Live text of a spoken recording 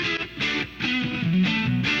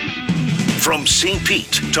From St.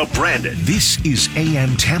 Pete to Brandon, this is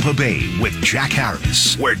AM Tampa Bay with Jack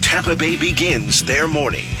Harris, where Tampa Bay begins their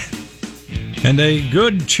morning. And a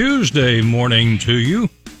good Tuesday morning to you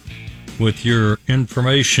with your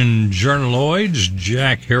information journaloids,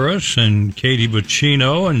 Jack Harris and Katie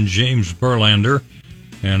Bacino and James Berlander.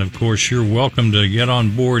 And, of course, you're welcome to get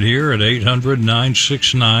on board here at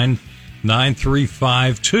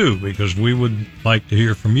 800-969-9352 because we would like to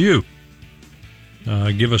hear from you.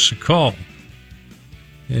 Give us a call.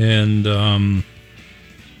 And a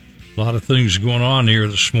lot of things going on here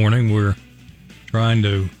this morning. We're trying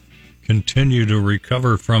to continue to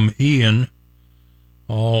recover from Ian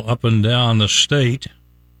all up and down the state.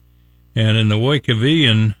 And in the wake of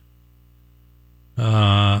Ian,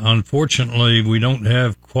 unfortunately, we don't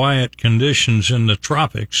have quiet conditions in the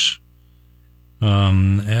tropics.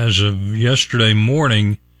 As of yesterday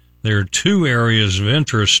morning, there are two areas of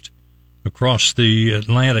interest across the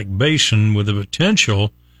Atlantic basin with the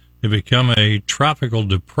potential to become a tropical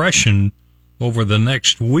depression over the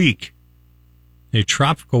next week. A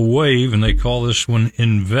tropical wave, and they call this one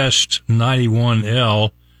Invest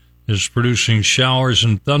 91L, is producing showers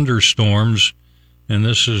and thunderstorms, and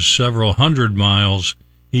this is several hundred miles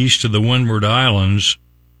east of the Windward Islands,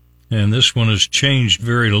 and this one has changed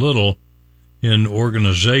very little in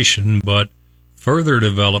organization, but further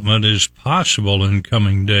development is possible in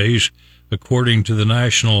coming days, according to the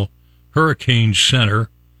National Hurricane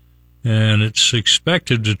Center, and it's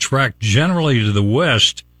expected to track generally to the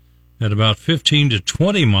west at about 15 to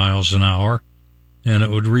 20 miles an hour, and it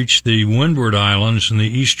would reach the Windward Islands and the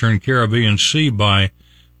eastern Caribbean Sea by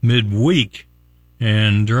midweek.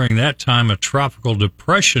 And during that time, a tropical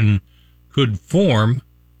depression could form,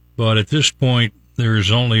 but at this point, there's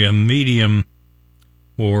only a medium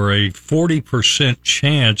or a 40%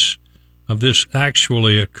 chance of this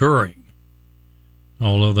actually occurring.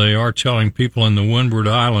 Although they are telling people in the Windward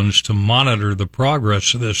Islands to monitor the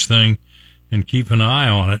progress of this thing and keep an eye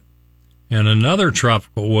on it. And another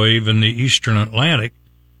tropical wave in the eastern Atlantic,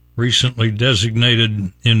 recently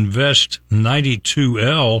designated Invest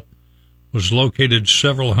 92L, was located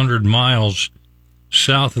several hundred miles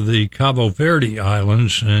south of the Cabo Verde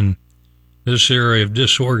Islands, and this area of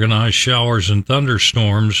disorganized showers and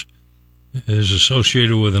thunderstorms is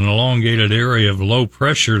associated with an elongated area of low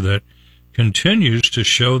pressure that continues to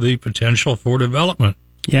show the potential for development.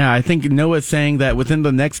 Yeah, I think NOAA's saying that within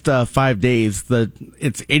the next 5 days,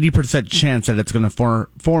 it's 80% chance that it's going to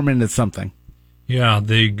form into something. Yeah,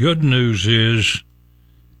 the good news is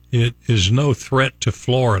it is no threat to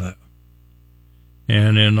Florida,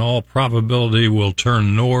 and in all probability will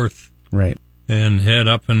turn north, right, and head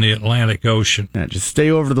up in the Atlantic Ocean. Yeah, just stay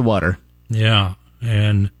over the water. Yeah,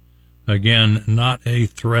 and again, not a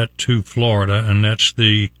threat to Florida, and that's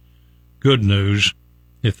the good news.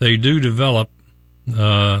 If they do develop,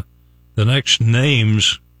 the next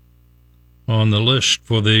names on the list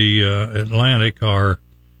for the Atlantic are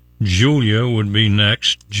Julia would be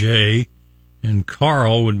next, J, and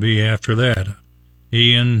Carl would be after that.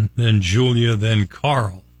 Ian, then Julia, then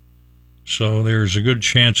Carl. So there's a good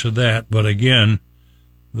chance of that. But again,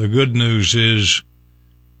 the good news is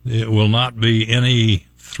it will not be any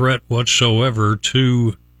threat whatsoever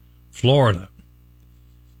to Florida.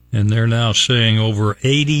 And they're now saying over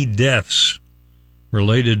 80 deaths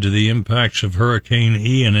related to the impacts of Hurricane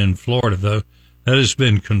Ian in Florida. Though that has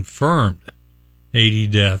been confirmed, 80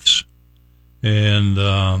 deaths. And,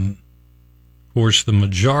 of course, the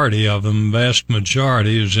majority of them, vast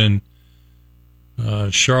majority, is in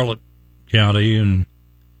Charlotte County and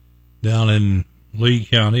down in Lee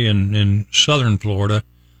County and in southern Florida,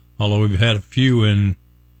 although we've had a few in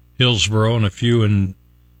Hillsborough and a few in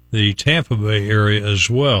the Tampa Bay area as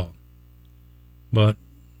well. But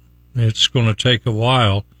it's going to take a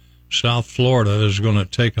while. South Florida is going to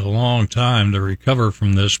take a long time to recover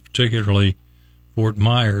from this, particularly Fort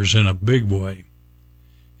Myers, in a big way.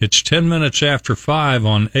 It's 10 minutes after 5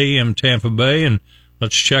 on AM Tampa Bay, and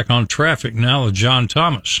let's check on traffic now with John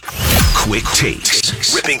Thomas. Quick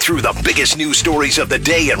takes, ripping through the biggest news stories of the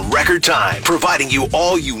day in record time, providing you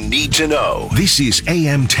all you need to know. This is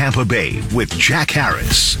AM Tampa Bay with Jack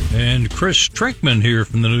Harris. And Chris Trinkman here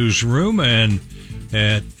from the newsroom, and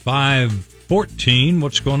at 5:14,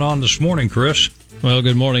 what's going on this morning, Chris? Well,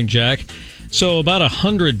 good morning, Jack. So about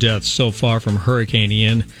 100 deaths so far from Hurricane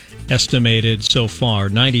Ian, estimated so far.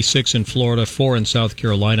 96 in Florida, 4 in South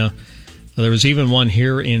Carolina. There was even one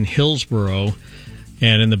here in Hillsborough.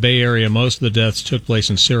 And in the Bay Area, most of the deaths took place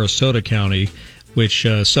in Sarasota County, which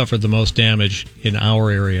suffered the most damage in our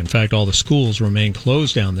area. In fact, all the schools remain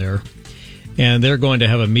closed down there. And they're going to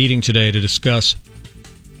have a meeting today to discuss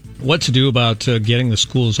what to do about getting the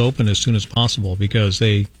schools open as soon as possible because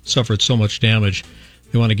they suffered so much damage.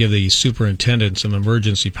 They want to give the superintendent some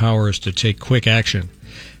emergency powers to take quick action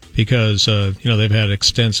because, they've had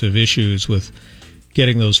extensive issues with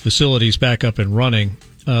getting those facilities back up and running.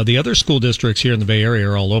 The other school districts here in the Bay Area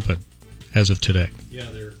are all open as of today.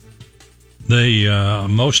 Yeah,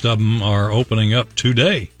 most of them are opening up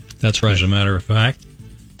today. That's right. As a matter of fact.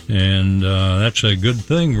 And that's a good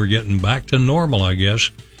thing. We're getting back to normal, I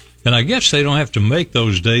guess. And I guess they don't have to make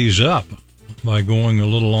those days up by going a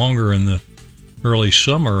little longer in the early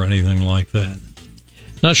summer or anything like that.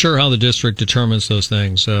 Not sure how the district determines those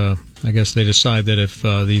things. I guess they decide that if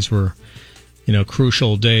these were,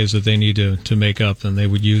 crucial days that they need to make up, then they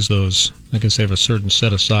would use those. I guess they have a certain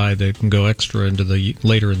set aside that can go extra into the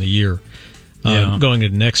later in the year, going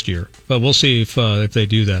into next year. But we'll see if they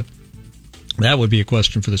do that. That would be a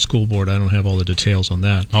question for the school board. I don't have all the details on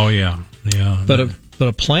that. Oh yeah. But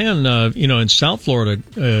a plan, in South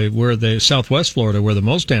Florida, Southwest Florida, where the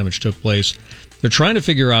most damage took place, they're trying to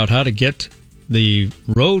figure out how to get the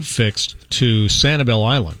road fixed to Sanibel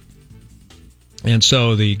Island. And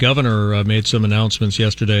so the governor made some announcements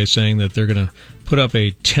yesterday saying that they're going to put up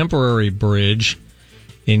a temporary bridge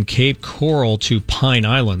in Cape Coral to Pine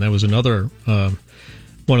Island. That was another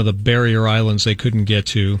one of the barrier islands they couldn't get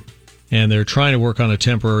to. And they're trying to work on a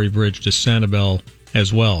temporary bridge to Sanibel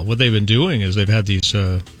as well. What they've been doing is they've had these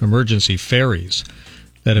emergency ferries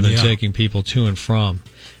that have been taking people to and from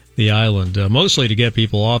the island, mostly to get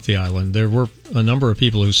people off the island. There were a number of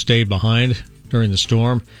people who stayed behind during the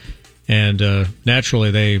storm, and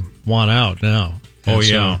naturally they want out now. And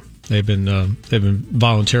so they've been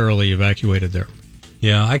voluntarily evacuated there.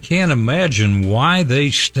 Yeah, I can't imagine why they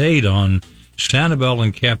stayed on Sanibel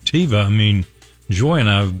and Captiva. I mean, Joy and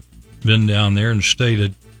I have been down there and stayed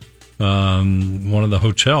at one of the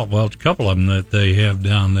hotels, well, a couple of them that they have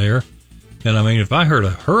down there. And I mean, if I heard a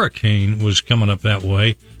hurricane was coming up that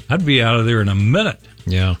way, I'd be out of there in a minute.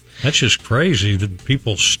 Yeah. That's just crazy that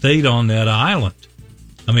people stayed on that island.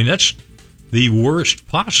 I mean, that's the worst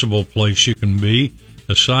possible place you can be,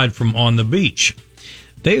 aside from on the beach.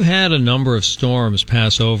 They've had a number of storms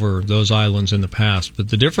pass over those islands in the past, but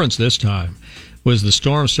the difference this time was the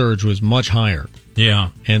storm surge was much higher. Yeah.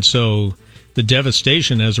 And so the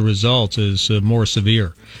devastation as a result is more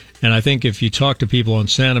severe. And I think if you talk to people on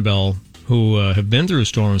Sanibel who have been through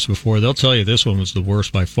storms before, they'll tell you this one was the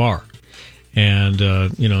worst by far. And, a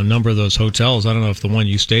number of those hotels, I don't know if the one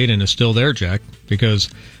you stayed in is still there, Jack, because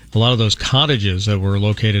a lot of those cottages that were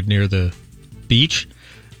located near the beach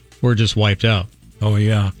were just wiped out. Oh,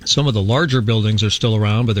 yeah. Some of the larger buildings are still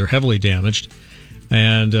around, but they're heavily damaged.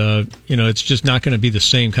 And, it's just not going to be the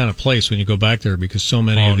same kind of place when you go back there because so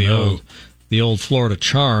many of the old Florida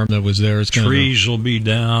charm that was there is going to... Trees will be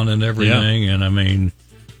down and everything, and, I mean,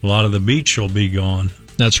 a lot of the beach will be gone.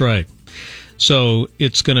 That's right. So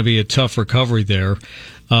it's going to be a tough recovery there.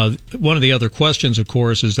 One of the other questions, of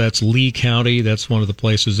course, is that's Lee County. That's one of the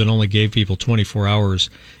places that only gave people 24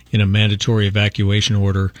 hours in a mandatory evacuation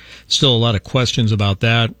order. Still a lot of questions about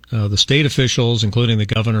that. The state officials, including the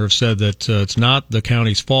governor, have said that it's not the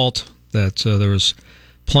county's fault, that there was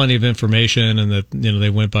plenty of information and that they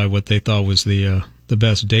went by what they thought was the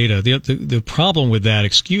best data. The problem with that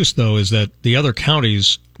excuse, though, is that the other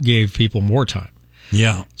counties gave people more time.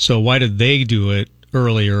 Yeah. So why did they do it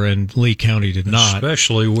earlier and Lee County did not?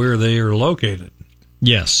 Especially where they are located.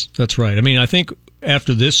 Yes, that's right. I mean, I think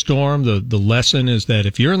after this storm, the lesson is that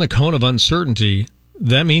if you're in the cone of uncertainty,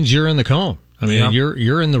 that means you're in the cone. I mean,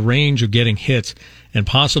 you're in the range of getting hit and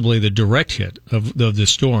possibly the direct hit of the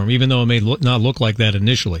storm, even though it may not look like that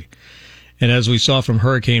initially. And as we saw from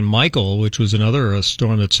Hurricane Michael, which was another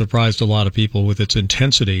storm that surprised a lot of people with its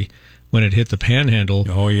intensity when it hit the Panhandle.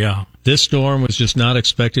 Oh, yeah. This storm was just not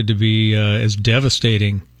expected to be as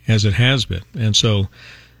devastating as it has been. And so,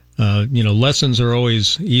 lessons are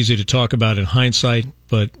always easy to talk about in hindsight,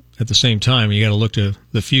 but at the same time, you got to look to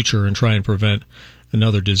the future and try and prevent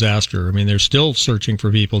another disaster. I mean, they're still searching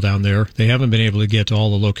for people down there. They haven't been able to get to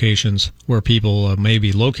all the locations where people may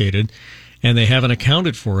be located, and they haven't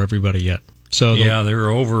accounted for everybody yet. So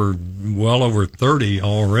they're well over 30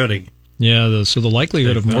 already. Yeah, so the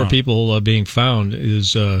likelihood of more people being found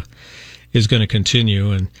is going to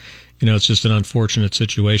continue, and it's just an unfortunate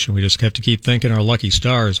situation. We just have to keep thanking our lucky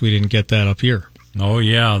stars we didn't get that up here. Oh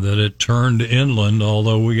yeah, that it turned inland.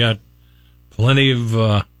 Although we got plenty of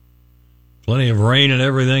rain and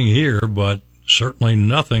everything here, but certainly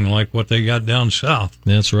nothing like what they got down south.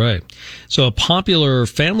 That's right. So a popular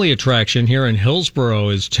family attraction here in Hillsborough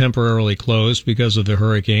is temporarily closed because of the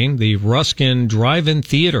hurricane. The Ruskin Drive-In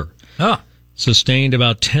Theater sustained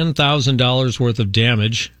about $10,000 worth of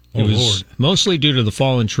damage. It was mostly due to the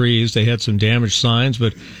fallen trees. They had some damaged signs,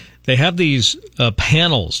 but they have these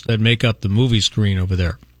panels that make up the movie screen over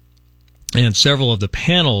there. And several of the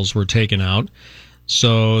panels were taken out.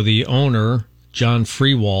 So the owner, John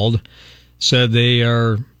Freewald, said they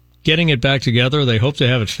are getting it back together. They hope to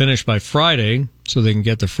have it finished by Friday so they can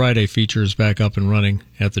get the Friday features back up and running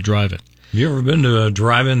at the drive-in. You ever been to a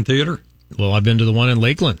drive-in theater? Well, I've been to the one in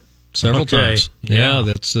Lakeland several times. Yeah,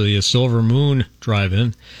 that's the Silver Moon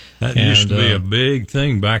drive-in. That used to be a big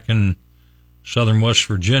thing back in southern West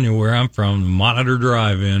Virginia, where I'm from, the Monitor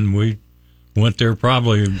Drive-In. We went there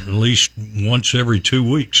probably at least once every 2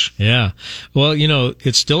 weeks. Yeah. Well,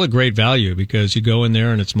 it's still a great value because you go in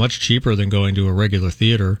there and it's much cheaper than going to a regular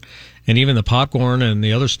theater. And even the popcorn and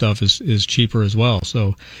the other stuff is cheaper as well.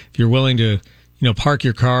 So if you're willing to, park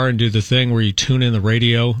your car and do the thing where you tune in the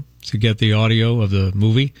radio to get the audio of the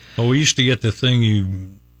movie. Well, we used to get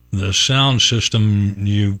the sound system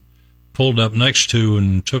you pulled up next to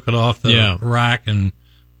and took it off the rack and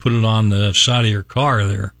put it on the side of your car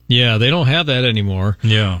there. Yeah, they don't have that anymore.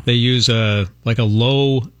 Yeah. They use a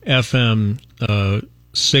low FM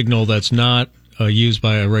signal that's not used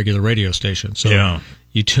by a regular radio station. So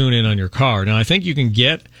you tune in on your car. Now, I think you can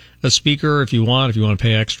get a speaker if you want. If you want to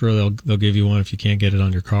pay extra, they'll give you one if you can't get it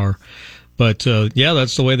on your car. But,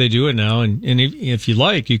 that's the way they do it now. And if you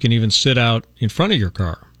like, you can even sit out in front of your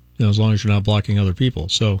car, as long as you're not blocking other people.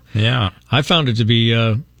 So I found it to be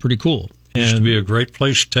pretty cool. Used to be a great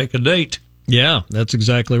place to take a date. Yeah, that's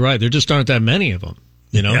exactly right. There just aren't that many of them,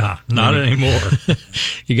 Yeah, not anymore.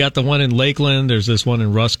 You got the one in Lakeland, there's this one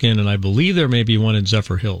in Ruskin, and I believe there may be one in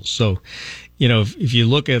Zephyr Hills. So, if you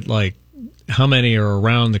look at, how many are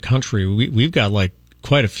around the country, we've got,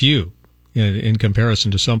 quite a few in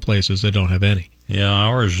comparison to some places that don't have any. Yeah,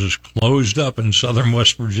 ours is closed up in southern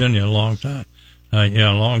West Virginia a long time. A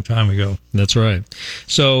long time ago. That's right.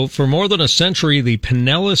 So, for more than a century, the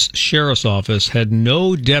Pinellas Sheriff's Office had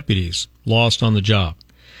no deputies lost on the job.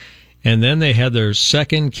 And then they had their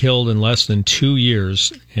second killed in less than 2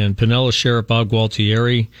 years. And Pinellas Sheriff Bob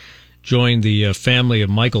Gualtieri joined the family of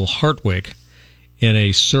Michael Hartwick in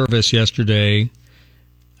a service yesterday,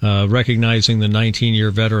 recognizing the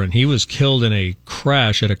 19-year veteran. He was killed in a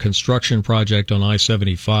crash at a construction project on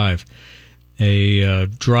I-75. A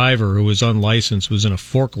driver who was unlicensed was in a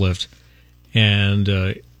forklift and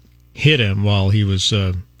hit him while he was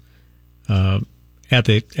at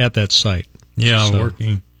that site. Yeah, so,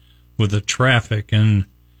 working with the traffic. And,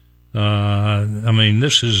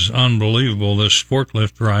 this is unbelievable, this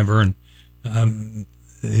forklift driver. And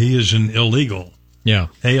he is an illegal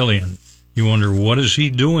alien. You wonder, what is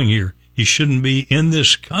he doing here? He shouldn't be in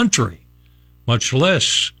this country, much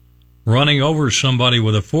less running over somebody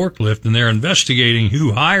with a forklift, and they're investigating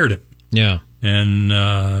who hired him. Yeah.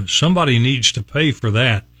 And somebody needs to pay for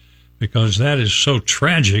that, because that is so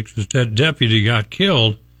tragic that deputy got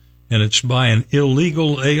killed, and it's by an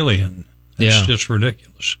illegal alien. It's just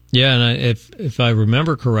ridiculous. Yeah, and if I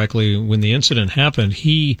remember correctly, when the incident happened,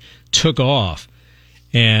 he took off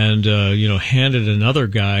and, handed another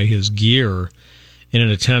guy his gear in an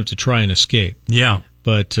attempt to try and escape. Yeah.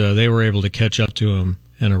 But they were able to catch up to him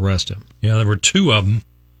and arrest him. Yeah, there were two of them,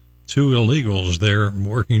 two illegals there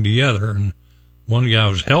working together, and one guy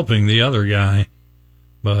was helping the other guy.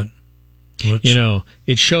 But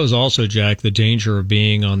it shows also, Jack, the danger of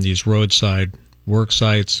being on these roadside work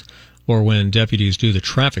sites or when deputies do the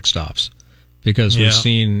traffic stops, because we've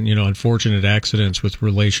seen, unfortunate accidents with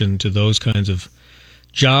relation to those kinds of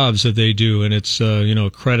jobs that they do, and it's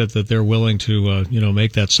credit that they're willing to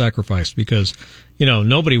make that sacrifice, because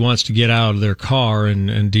nobody wants to get out of their car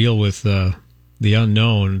and deal with the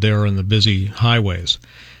unknown there on the busy highways,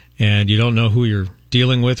 and you don't know who you're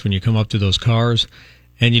dealing with when you come up to those cars,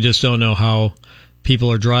 and you just don't know how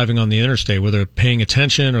people are driving on the interstate, whether they're paying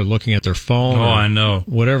attention or looking at their phone. Oh, I know.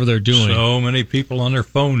 Whatever they're doing. So many people on their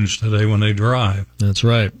phones today when they drive. That's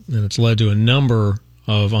right, and it's led to a number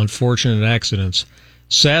of unfortunate accidents,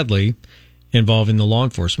 sadly, involving the law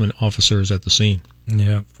enforcement officers at the scene.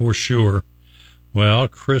 Yeah, for sure. Well,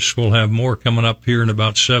 Chris will have more coming up here in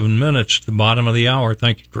about 7 minutes at the bottom of the hour.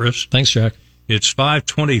 Thank you, Chris. Thanks, Jack. It's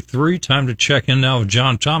 5:23. Time to check in now with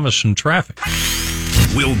John Thomas in traffic.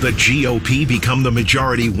 Will the GOP become the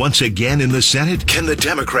majority once again in the Senate? Can the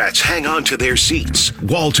Democrats hang on to their seats?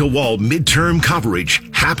 Wall-to-wall midterm coverage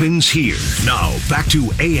happens here. Now, back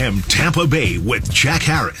to AM Tampa Bay with Jack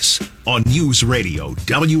Harris on News Radio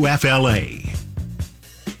WFLA.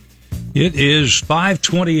 It is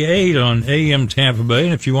 5:28 on AM Tampa Bay,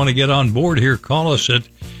 and if you want to get on board here, call us at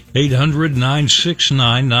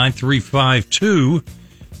 800-969-9352,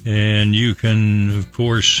 and you can, of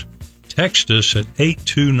course, text us at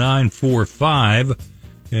 82945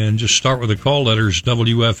 and just start with the call letters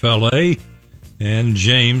WFLA. And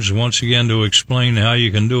James, once again, to explain how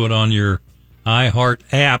you can do it on your iHeart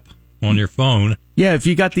app on your phone. Yeah, if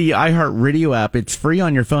you got the iHeart Radio app, it's free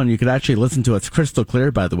on your phone. You could actually listen to it. It's crystal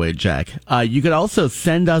clear, by the way, Jack. You could also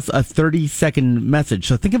send us a 30-second message.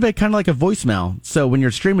 So think of it kind of like a voicemail. So when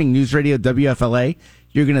you're streaming News Radio WFLA,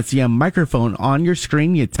 you're going to see a microphone on your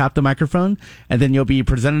screen. You tap the microphone, and then you'll be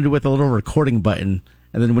presented with a little recording button.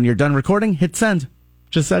 And then when you're done recording, hit send.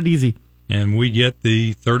 Just that easy. And we get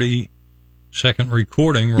the 30-second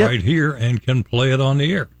recording right here and can play it on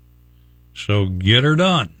the air. So get her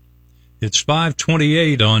done. It's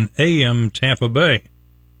 528 on AM Tampa Bay.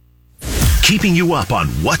 Keeping you up on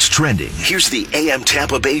what's trending. Here's the AM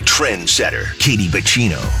Tampa Bay trend setter, Katie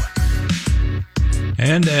Bacino.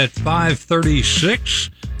 And at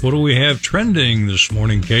 5:36, what do we have trending this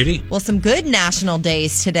morning, Katie? Well, some good national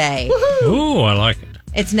days today. Oh, I like it.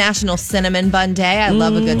 It's National Cinnamon Bun Day. I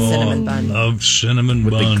love a good cinnamon bun. I love cinnamon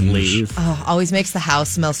With buns. the glaze. Oh, always makes the house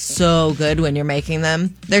smell so good when you're making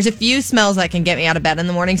them. There's a few smells that can get me out of bed in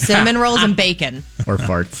the morning. Cinnamon rolls and bacon. Or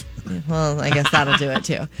farts. Well, I guess that'll do it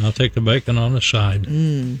too. I'll take the bacon on the side.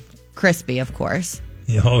 Crispy, of course.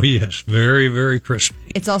 Oh, yes. Very, very crispy.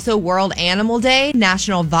 It's also World Animal Day,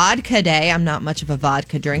 National Vodka Day. I'm not much of a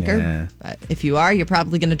vodka drinker, Yeah. but if you are, you're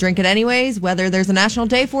probably going to drink it anyways, whether there's a national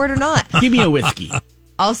day for it or not. Give me a whiskey.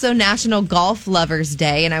 Also National Golf Lovers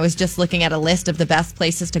Day, and I was just looking at a list of the best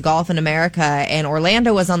places to golf in America, and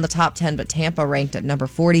Orlando was on the top 10, but Tampa ranked at number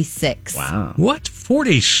 46. Wow. What?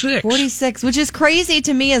 46? 46, which is crazy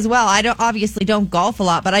to me as well. I obviously don't golf a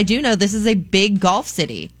lot, but I do know this is a big golf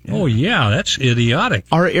city. Oh, yeah. That's idiotic.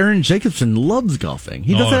 Our Aaron Jacobson loves golfing.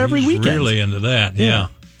 He does that every he's weekend. really into that, yeah.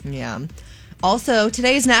 Yeah. Also,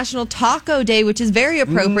 today is National Taco Day, which is very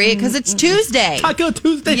appropriate because it's Tuesday. Taco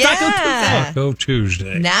Tuesday, Taco Tuesday. Taco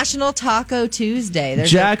Tuesday. National Taco Tuesday.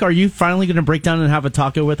 Jack, are you finally going to break down and have a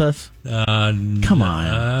taco with us? Come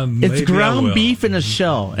on. It's ground beef in a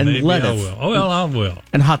shell and maybe lettuce. I will. Oh, well, I will.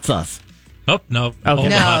 And hot sauce. Oh, no. Okay. All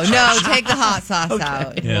the hot sauce. No, take the hot sauce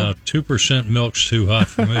out. Yeah, 2% milk's too hot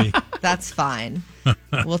for me. That's fine.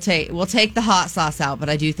 We'll take the hot sauce out, but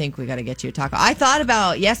I do think we got to get you a taco. I thought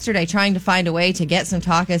about yesterday trying to find a way to get some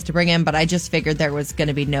tacos to bring in, but I just figured there was going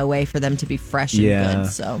to be no way for them to be fresh and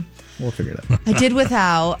good. So we'll figure it out. I did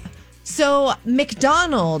without. So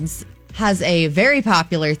McDonald's has a very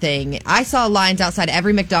popular thing. I saw lines outside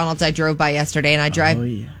every McDonald's I drove by yesterday, and I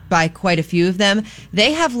drive by quite a few of them.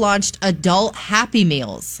 They have launched adult Happy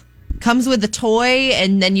Meals. Comes with a toy,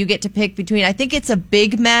 and then you get to pick between, I think it's a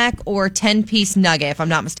Big Mac or 10-piece nugget, if I'm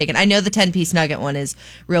not mistaken. I know the 10-piece nugget one is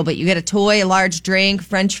real, but you get a toy, a large drink,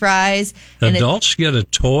 French fries. Adults get a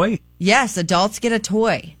toy? Yes, adults get a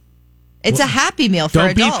toy. It's a Happy Meal for Don't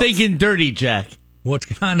adults. be thinking dirty, Jack. What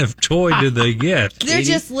kind of toy did they get? They're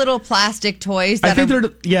just little plastic toys. I think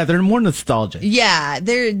they're more nostalgic. Yeah,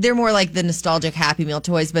 they're more like the nostalgic Happy Meal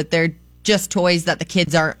toys, but they're just toys that the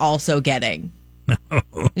kids aren't also getting. They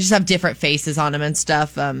just have different faces on them and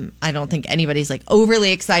stuff. I don't think anybody's like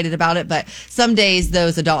overly excited about it, but some days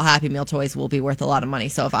those adult Happy Meal toys will be worth a lot of money.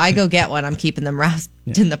 So if I go get one, I'm keeping them wrapped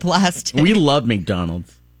in the plastic. We love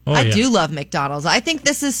McDonald's. Oh, I do love McDonald's. I think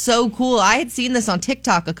this is so cool. I had seen this on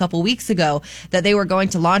TikTok a couple weeks ago that they were going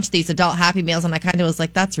to launch these adult Happy Meals, and I kind of was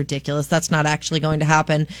like, that's ridiculous. That's not actually going to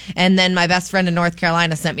happen. And then my best friend in North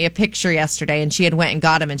Carolina sent me a picture yesterday, and she had went and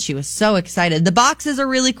got them, and she was so excited. The boxes are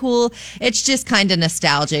really cool. It's just kind of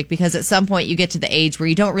nostalgic because at some point you get to the age where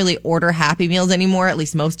you don't really order Happy Meals anymore. At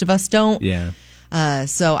least most of us don't. Yeah.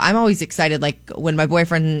 So I'm always excited, like when my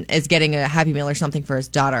boyfriend is getting a Happy Meal or something for his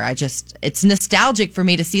daughter. It's nostalgic for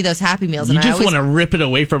me to see those Happy Meals. You And just want to rip it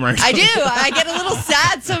away from her. I do. I get a little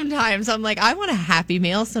sad sometimes. I'm like, I want a Happy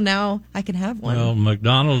Meal, so now I can have one. Well,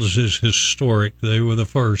 McDonald's is historic. They were the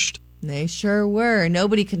first. They sure were.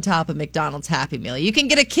 Nobody can top a McDonald's Happy Meal. You can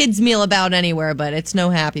get a kid's meal about anywhere, but it's no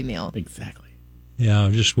Happy Meal. Exactly. Yeah,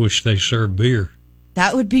 I just wish they served beer.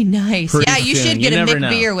 That would be nice. Pretty yeah, you soon. should get You a never know.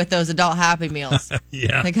 McBeer with those adult Happy Meals.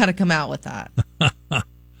 Yeah. They got to come out with that.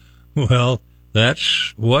 Well,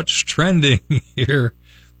 that's what's trending here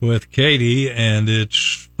with Katie, and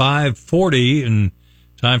it's 5:40, and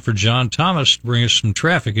time for John Thomas to bring us some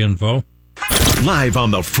traffic info. Live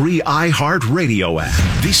on the free iHeart Radio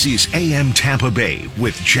app. This is AM Tampa Bay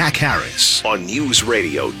with Jack Harris on News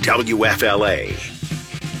Radio WFLA.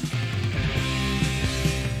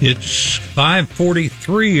 It's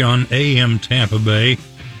 5:43 on AM Tampa Bay.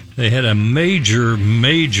 They had a major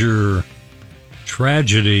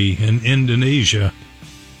tragedy in Indonesia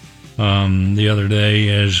the other day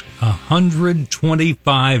as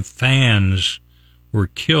 125 fans were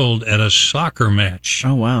killed at a soccer match.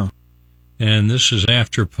 Oh, wow. And this is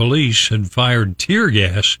after police had fired tear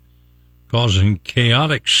gas, causing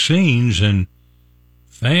chaotic scenes, and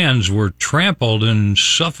fans were trampled and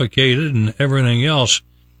suffocated and everything else.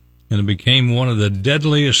 And it became one of the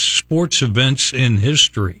deadliest sports events in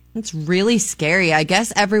history. It's really scary. I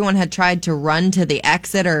guess everyone had tried to run to the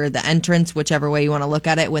exit or the entrance, whichever way you want to look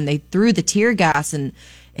at it, when they threw the tear gas, and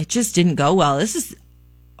it just didn't go well. This is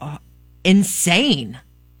insane.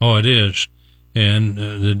 Oh, it is. And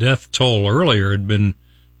the death toll earlier had been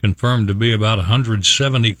confirmed to be about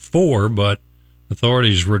 174, but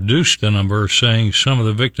authorities reduced the number, saying some of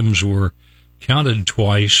the victims were counted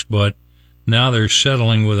twice, but now they're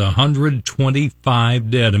settling with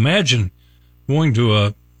 125 dead. Imagine going to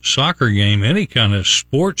a soccer game, any kind of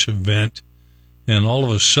sports event, and all of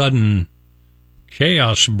a sudden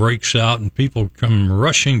chaos breaks out and people come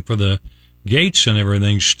rushing for the gates and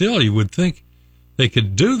everything. Still, you would think they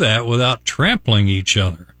could do that without trampling each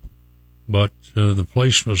other. But the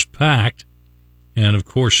place was packed, and of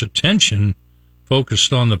course attention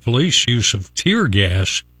focused on the police use of tear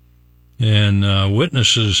gas, and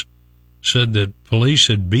witnesses said that police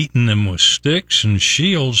had beaten them with sticks and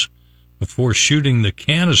shields before shooting the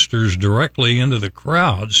canisters directly into the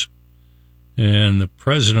crowds. And the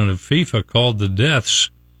president of FIFA called the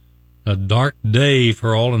deaths a dark day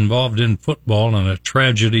for all involved in football and a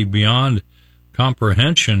tragedy beyond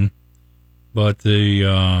comprehension. But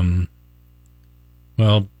the,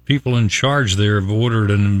 people in charge there have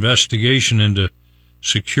ordered an investigation into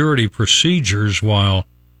security procedures, while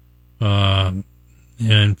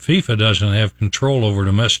and FIFA doesn't have control over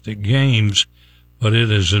domestic games, but it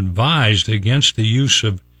has advised against the use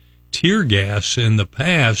of tear gas in the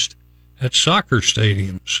past at soccer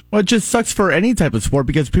stadiums. Well, it just sucks for any type of sport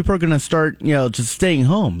because people are going to start, just staying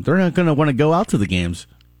home. They're not going to want to go out to the games.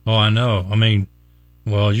 Oh, I know. I mean,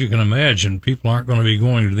 well, you can imagine people aren't going to be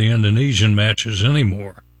going to the Indonesian matches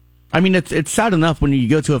anymore. I mean, it's sad enough when you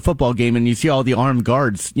go to a football game and you see all the armed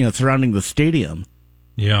guards, surrounding the stadium.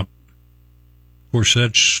 Yeah. Of course,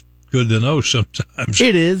 that's good to know sometimes.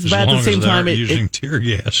 It is, but at the same time, using tear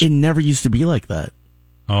gas. It never used to be like that.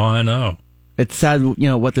 Oh, I know. It's sad,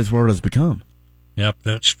 what this world has become. Yep,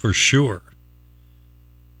 that's for sure.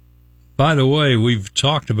 By the way, we've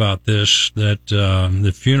talked about this, that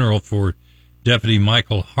the funeral for Deputy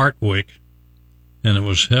Michael Hartwick, and it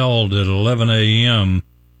was held at 11 a.m.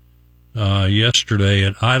 Yesterday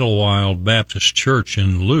at Idlewild Baptist Church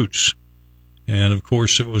in Lutz. And, of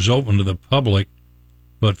course, it was open to the public.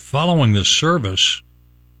 But following the service,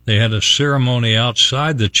 they had a ceremony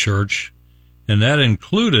outside the church, and that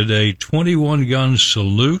included a 21-gun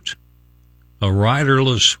salute, a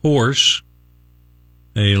riderless horse,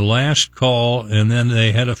 a last call, and then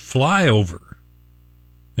they had a flyover.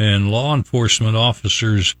 And law enforcement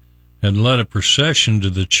officers had led a procession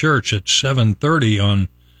to the church at 7:30 on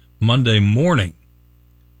Monday morning.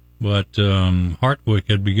 But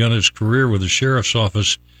Hartwick had begun his career with the sheriff's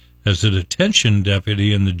office as a detention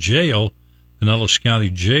deputy in the jail, Pinellas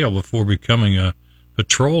County Jail, before becoming a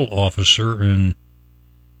patrol officer, and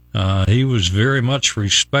he was very much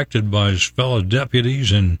respected by his fellow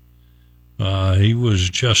deputies, and he was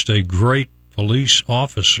just a great police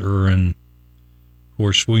officer. And of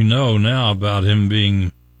course we know now about him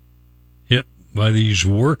being hit by these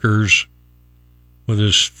workers with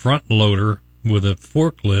his front loader with the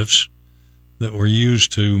forklifts that were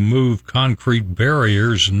used to move concrete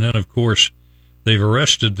barriers, and then of course they've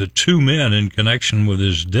arrested the two men in connection with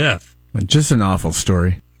his death. Just an awful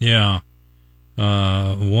story. Yeah.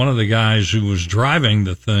 One of the guys who was driving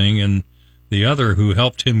the thing and the other who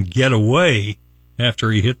helped him get away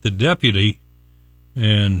after he hit the deputy.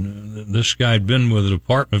 And this guy had been with the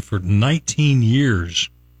department for 19 years,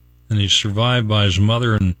 and he's survived by his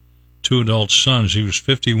mother and two adult sons. He was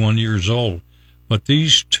 51 years old. But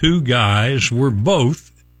these two guys were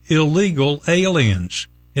both illegal aliens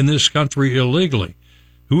in this country illegally.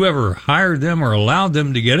 Whoever hired them or allowed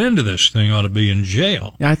them to get into this thing ought to be in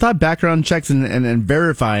jail. Yeah, I thought background checks and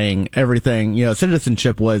verifying everything,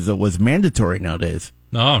 citizenship was mandatory nowadays.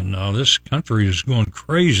 No, this country is going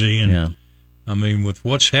crazy. And yeah. I mean, with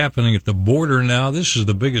what's happening at the border now, this is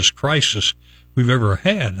the biggest crisis we've ever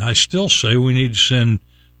had. I still say we need to send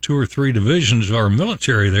 2 or 3 divisions of our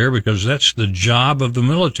military there, because that's the job of the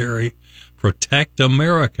military. Protect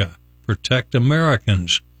America, protect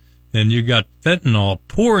Americans. And you got fentanyl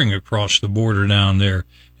pouring across the border down there,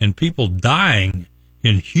 and people dying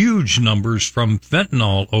in huge numbers from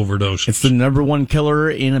fentanyl overdoses. It's the number one killer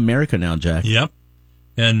in America now, Jack. Yep.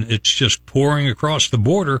 And it's just pouring across the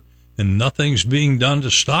border, and nothing's being done to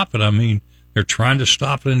stop it. I mean, they're trying to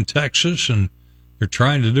stop it in Texas, and They're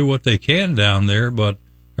trying to do what they can down there, but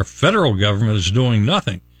our federal government is doing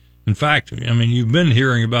nothing. In fact, I mean, you've been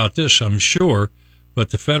hearing about this, I'm sure,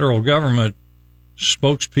 but the federal government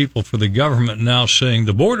spokespeople for the government now saying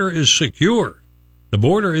the border is secure. The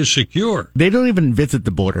border is secure. They don't even visit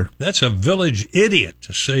the border. That's a village idiot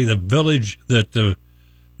to say the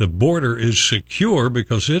border is secure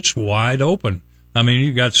because it's wide open. I mean,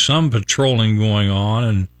 you got some patrolling going on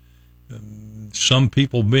and some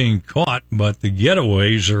people being caught, but the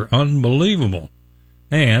getaways are unbelievable.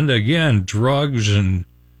 And again, drugs and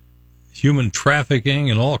human trafficking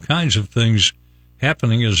and all kinds of things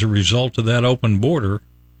happening as a result of that open border.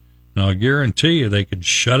 Now, I guarantee you they could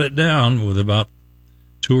shut it down with about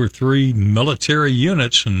 2 or 3 military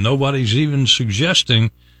units, and nobody's even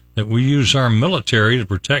suggesting that we use our military to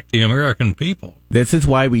protect the American people. This is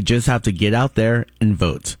why we just have to get out there and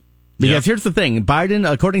vote. Because here's the thing,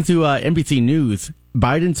 Biden, according to NBC News,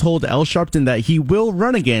 Biden told Al Sharpton that he will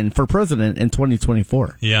run again for president in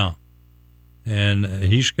 2024. Yeah, and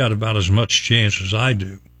he's got about as much chance as I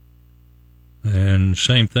do. And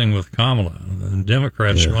same thing with Kamala. The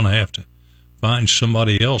Democrats are going to have to find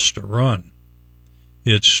somebody else to run.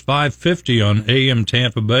 It's 5:50 on AM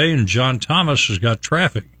Tampa Bay, and John Thomas has got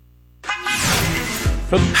traffic.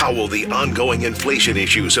 How will the ongoing inflation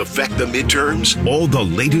issues affect the midterms? All the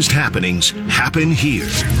latest happenings happen here.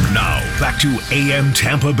 Now, back to AM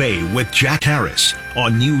Tampa Bay with Jack Harris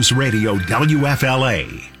on News Radio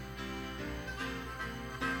WFLA.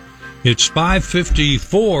 It's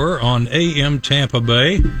 5:54 on AM Tampa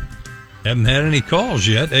Bay. Haven't had any calls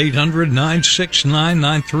yet.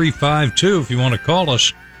 800-969-9352 if you want to call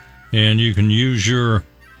us. And you can use your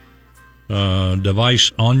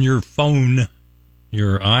device on your phone,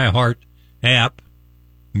 your iHeart app,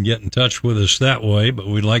 and get in touch with us that way. But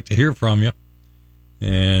we'd like to hear from you.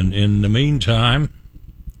 And in the meantime,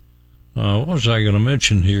 what was I going to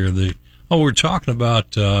mention here? We're talking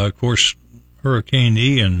about, of course, Hurricane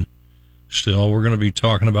Ian. Still, we're going to be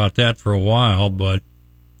talking about that for a while, but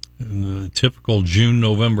the typical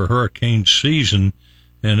June-November hurricane season,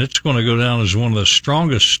 and it's going to go down as one of the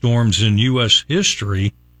strongest storms in U.S.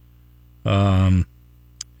 history. And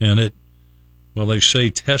it, well, they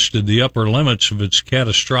say tested the upper limits of its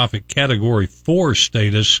catastrophic Category 4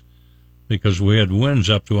 status because we had winds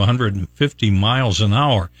up to 150 miles an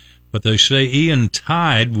hour. But they say Ian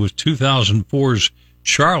tied with 2004's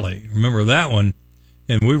Charlie. Remember that one?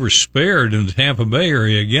 And we were spared in the Tampa Bay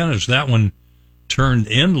area again as that one turned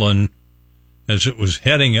inland as it was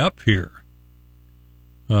heading up here.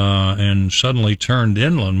 And suddenly turned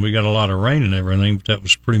inland. We got a lot of rain and everything, but that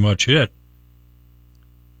was pretty much it.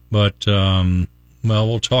 But,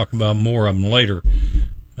 we'll talk about more of them later.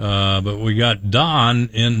 But we got Don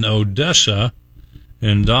in Odessa.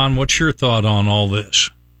 And Don, what's your thought on all this?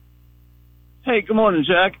 Hey, good morning,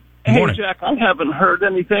 Jack. Good morning. Hey, Jack, I haven't heard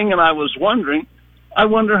anything, and I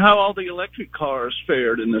wonder how all the electric cars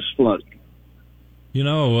fared in this flood. You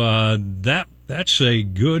know, that's a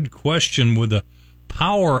good question with the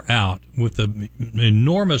power out, with the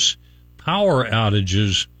enormous power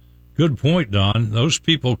outages. Good point, Don. Those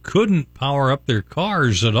people couldn't power up their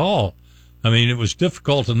cars at all. I mean, it was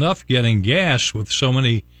difficult enough getting gas with so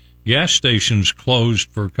many gas stations closed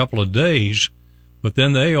for a couple of days, but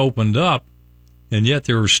then they opened up, and yet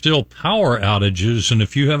there were still power outages, and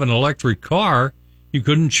if you have an electric car, you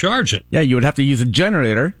couldn't charge it. Yeah, you would have to use a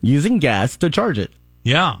generator using gas to charge it.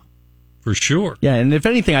 Yeah, for sure. Yeah, and if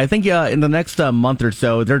anything, I think in the next month or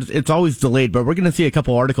so, it's always delayed, but we're going to see a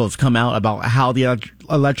couple articles come out about how the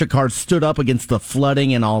electric cars stood up against the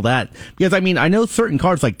flooding and all that. Because, I mean, I know certain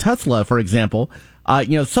cars like Tesla, for example,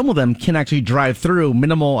 some of them can actually drive through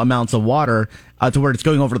minimal amounts of water to where it's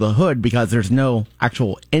going over the hood because there's no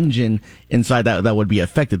actual engine inside that would be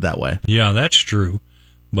affected that way. Yeah, that's true.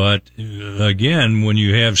 But again, when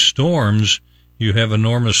you have storms, you have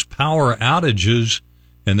enormous power outages,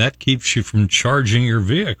 and that keeps you from charging your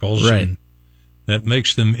vehicles. Right. And that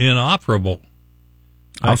makes them inoperable.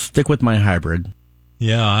 I'll stick with my hybrid.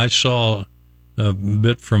 Yeah, I saw a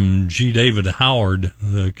bit from G. David Howard,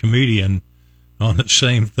 the comedian, on the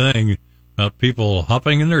same thing about people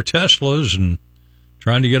hopping in their Teslas and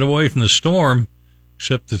trying to get away from the storm,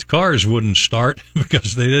 except the cars wouldn't start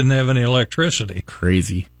because they didn't have any electricity.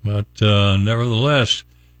 Crazy. But nevertheless,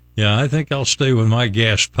 yeah, I think I'll stay with my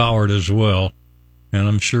gas-powered as well, and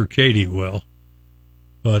I'm sure Katie will.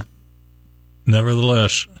 But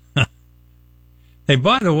nevertheless, hey,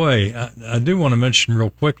 by the way, I do want to mention real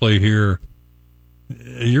quickly here,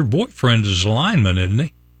 your boyfriend is a lineman, isn't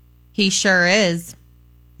he? He sure is.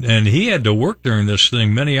 And he had to work during this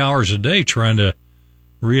thing many hours a day trying to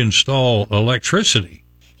reinstall electricity.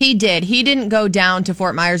 He did. He didn't go down to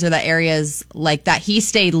Fort Myers or the areas like that. He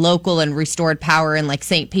stayed local and restored power in like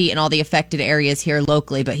St. Pete and all the affected areas here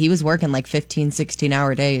locally, but he was working like 15,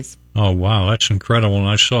 16-hour days. Oh, wow. That's incredible. And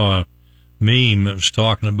I saw a meme that was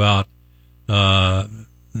talking about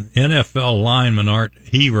NFL linemen aren't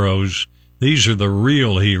heroes. These are the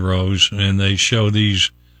real heroes, and they show these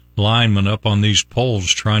linemen up on these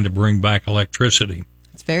poles trying to bring back electricity.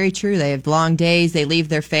 It's very true. They have long days. They leave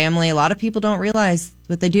their family. A lot of people don't realize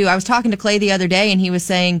what they do. I was talking to Clay the other day, and he was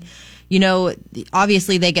saying, you know,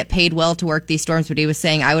 obviously they get paid well to work these storms, but he was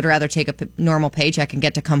saying, I would rather take a normal paycheck and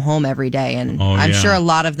get to come home every day. And I'm sure a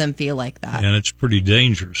lot of them feel like that. And it's pretty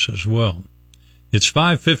dangerous as well. It's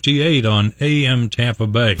 5:58 on AM Tampa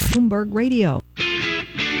Bay. Bloomberg Radio.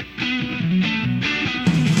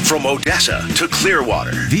 From Odessa to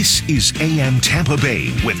Clearwater, this is AM Tampa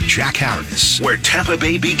Bay with Jack Harris, where Tampa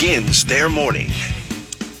Bay begins their morning.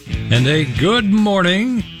 And a good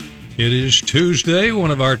morning. It is Tuesday,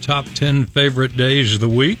 one of our top 10 favorite days of the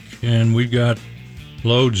week, and we've got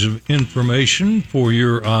loads of information for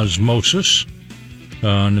your osmosis.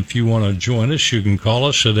 And if you want to join us, you can call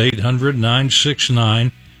us at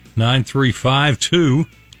 800-969-9352,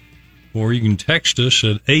 or you can text us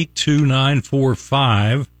at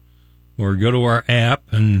 82945, or go to our app,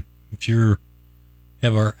 and if you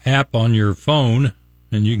have our app on your phone,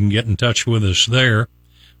 and you can get in touch with us there.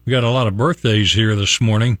 We got a lot of birthdays here this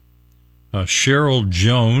morning. Cheryl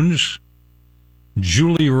Jones,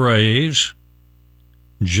 Julie Reyes,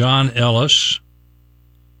 John Ellis,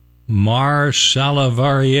 Mar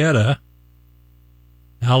Salavarieta,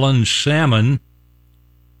 Alan Salmon,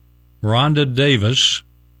 Rhonda Davis,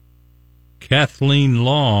 Kathleen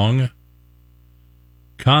Long,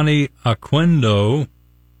 Connie Aquendo,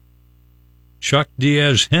 Chuck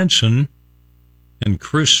Diaz Henson, and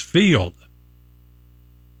Chris Field.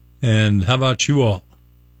 And how about you all?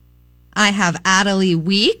 I have Adelie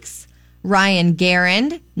Weeks, Ryan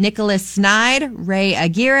Garand, Nicholas Snide, Ray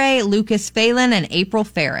Aguirre, Lucas Phelan, and April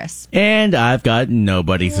Ferris. And I've got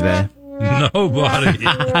nobody today. Nobody.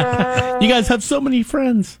 You guys have so many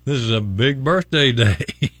friends. This is a big birthday day,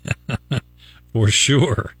 for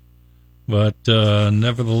sure. But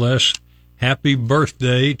nevertheless, happy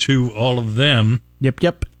birthday to all of them.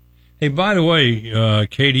 Yep. Hey, by the way,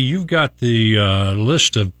 Katie, you've got the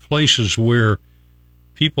list of places where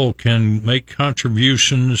people can make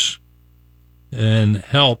contributions and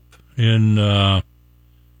help in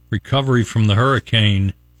recovery from the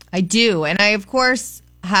hurricane. I do. And I, of course,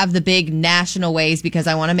 have the big national ways because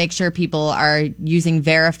I want to make sure people are using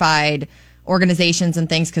verified organizations and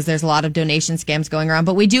things because there's a lot of donation scams going around.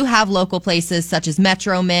 But we do have local places such as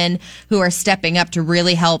Metro Men who are stepping up to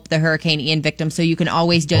really help the Hurricane Ian victims. So you can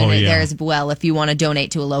always donate there as well if you want to donate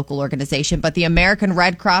to a local organization. But the American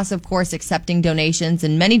Red Cross, of course, accepting donations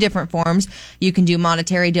in many different forms. You can do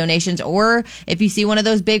monetary donations, or if you see one of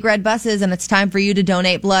those big red buses and it's time for you to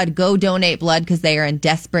donate blood, go donate blood because they are in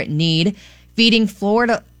desperate need. Feeding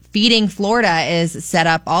Florida is set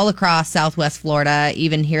up all across Southwest Florida.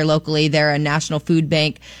 Even here locally, they're a national food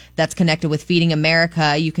bank that's connected with Feeding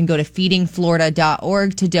America. You can go to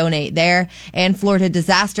feedingflorida.org to donate there. And Florida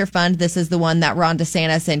Disaster Fund, this is the one that Ron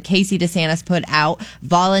DeSantis and Casey DeSantis put out,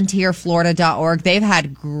 volunteerflorida.org. They've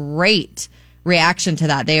had great reaction to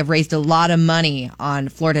that. They have raised a lot of money on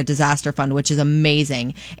Florida Disaster Fund, which is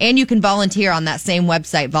amazing. And you can volunteer on that same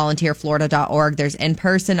website, volunteerflorida.org. There's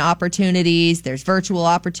in-person opportunities, there's virtual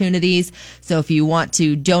opportunities. So if you want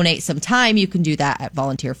to donate some time, you can do that at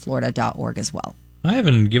volunteerflorida.org as well. I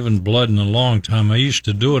haven't given blood in a long time. I used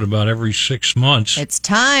to do it about every 6 months. It's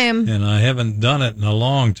time. And I haven't done it in a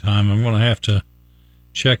long time. I'm going to have to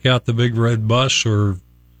check out the Big Red Bus or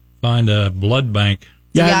find a blood bank.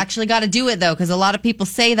 You actually got to do it, though, because a lot of people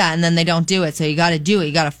say that and then they don't do it. So you got to do it.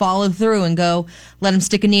 You got to follow through and go let them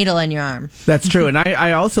stick a needle in your arm. That's true. And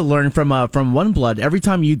I also learned from One Blood, every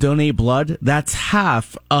time you donate blood, that's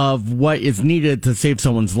half of what is needed to save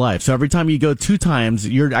someone's life. So every time you go 2 times,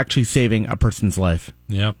 you're actually saving a person's life.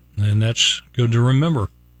 Yep, and that's good to remember.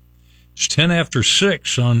 It's 10 after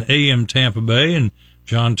 6 on AM Tampa Bay, and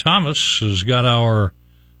John Thomas has got our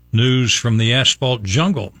news from the asphalt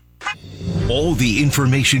jungle. All the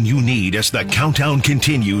information you need as the countdown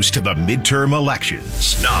continues to the midterm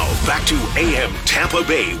elections. Now, back to AM Tampa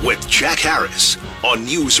Bay with Jack Harris on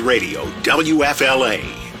News Radio WFLA.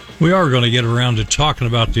 We are going to get around to talking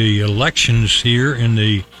about the elections here in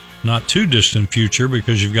the not too distant future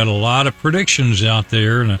because you've got a lot of predictions out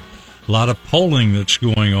there and a lot of polling that's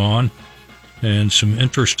going on and some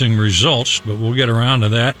interesting results, but we'll get around to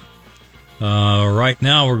that. Right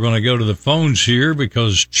now, we're going to go to the phones here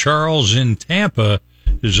because Charles in Tampa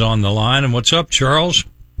is on the line. And what's up, Charles?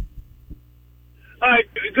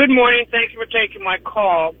 Good morning. Thank you for taking my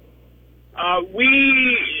call.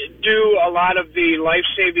 We do a lot of the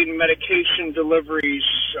life-saving medication deliveries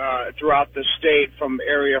throughout the state from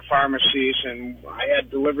area pharmacies, and I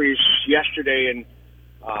had deliveries yesterday and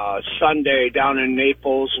Sunday down in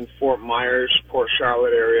Naples and Fort Myers, Port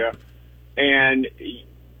Charlotte area. And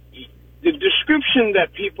the description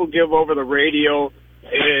that people give over the radio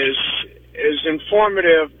is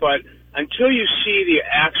informative, but until you see the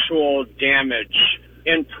actual damage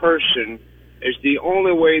in person is the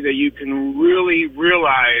only way that you can really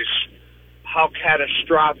realize how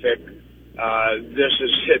catastrophic this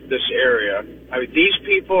has hit this area. I mean, these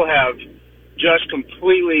people have just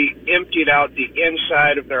completely emptied out the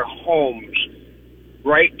inside of their homes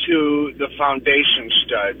right to the foundation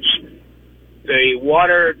studs. The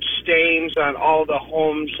water stains on all the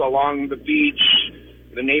homes along the beach,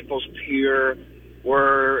 the Naples Pier,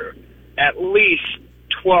 were at least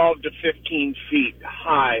 12 to 15 feet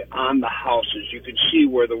high on the houses. You could see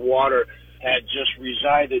where the water had just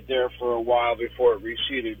resided there for a while before it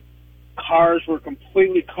receded. Cars were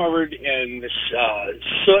completely covered in this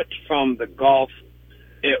soot from the Gulf.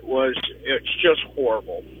 It's just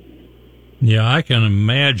horrible. Yeah, I can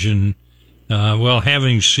imagine,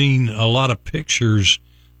 having seen a lot of pictures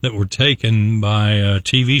that were taken by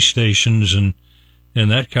TV stations and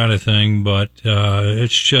that kind of thing, but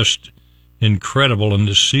it's just incredible, and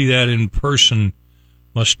to see that in person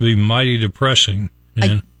must be mighty depressing.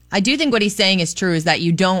 Yeah. I do think what he's saying is true, is that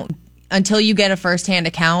you don't, until you get a firsthand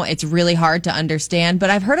account, it's really hard to understand. But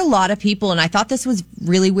I've heard a lot of people, and I thought this was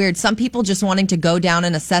really weird, some people just wanting to go down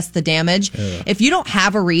and assess the damage. Yeah. If you don't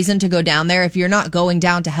have a reason to go down there, if you're not going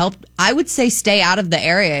down to help, I would say stay out of the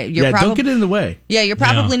area. Don't get in the way. Yeah, you're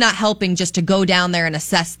probably not helping just to go down there and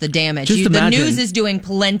assess the damage. The news is doing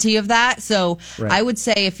plenty of that. So right. I would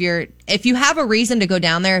say if you have a reason to go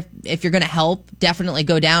down there, if you're going to help, definitely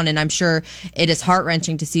go down. And I'm sure it is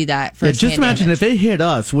heart-wrenching to see that firsthand. Just imagine if it hit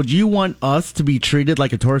us, would you want us to be treated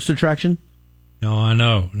like a tourist attraction? No, I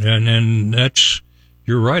know. And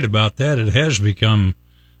you're right about that. It has become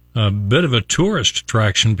a bit of a tourist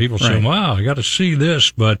attraction. People say, wow, I got to see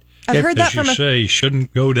this. But I've heard that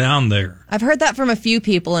shouldn't go down there. I've heard that from a few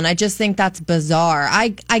people, and I just think that's bizarre. I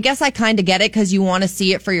guess I kind of get it because you want to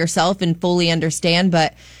see it for yourself and fully understand,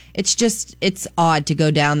 but it's odd to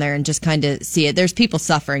go down there and just kind of see it. There's people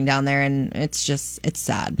suffering down there, and it's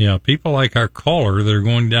sad. Yeah, people like our caller, they're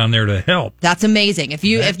going down there to help. That's amazing. If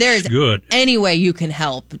there's any way you can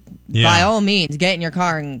help, by all means, get in your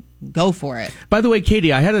car and go for it. By the way,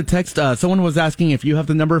 Katie, I had a text. Someone was asking if you have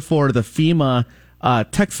the number for the FEMA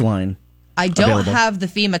text line. I don't have the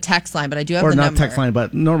FEMA text line, but I do have the number. Or not text line,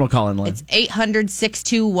 but normal call-in line. It's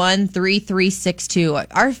 800-621-3362.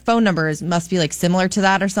 Our phone number must be like similar to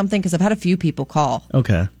that or something, because I've had a few people call.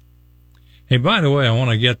 Okay. Hey, by the way, I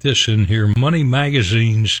want to get this in here. Money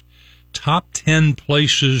Magazine's top 10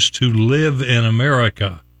 places to live in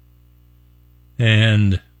America.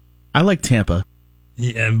 And I like Tampa.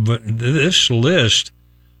 Yeah, but this list,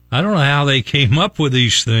 I don't know how they came up with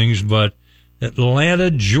these things, but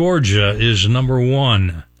Atlanta, Georgia is number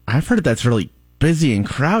one. I've heard that's really busy and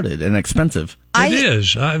crowded and expensive. It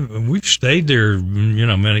is. We've stayed there,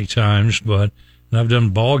 many times, but I've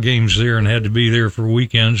done ball games there and had to be there for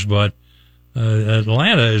weekends, but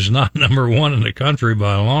Atlanta is not number one in the country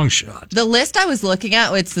by a long shot. The list I was looking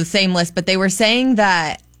at, it's the same list, but they were saying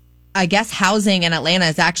that I guess housing in Atlanta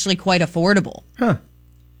is actually quite affordable. Huh.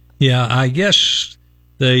 Yeah, I guess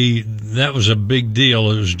that was a big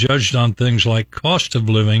deal. It was judged on things like cost of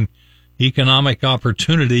living, economic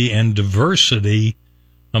opportunity, and diversity,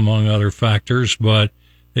 among other factors. But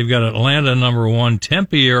they've got Atlanta number one,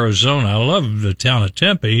 Tempe, Arizona. I love the town of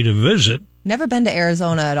Tempe to visit. Never been to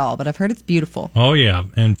Arizona at all, but I've heard it's beautiful. Oh, yeah,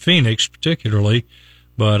 and Phoenix particularly,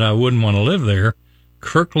 but I wouldn't want to live there.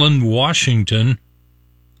 Kirkland, Washington,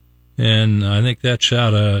 and I think that's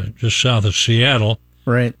just south of Seattle.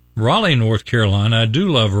 Right. Raleigh, North Carolina. I do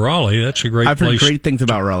love Raleigh. That's a great place. I've heard great things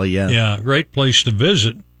about Raleigh, yeah. Yeah, great place to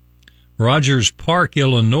visit. Rogers Park,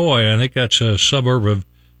 Illinois. I think that's a suburb of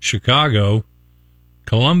Chicago.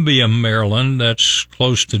 Columbia, Maryland. That's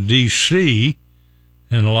close to D.C.,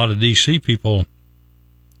 and a lot of D.C. people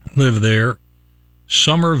live there.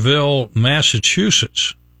 Somerville,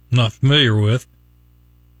 Massachusetts. Not familiar with.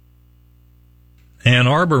 Ann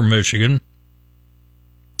Arbor, Michigan.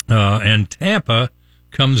 And Tampa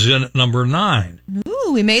comes in at number 9.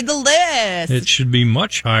 Ooh, we made the list. It should be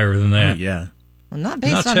much higher than that. Oh, yeah. Well, not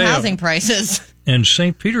based on housing prices. And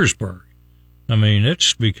St. Petersburg. I mean,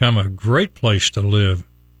 it's become a great place to live.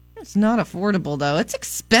 It's not affordable, though. It's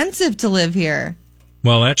expensive to live here.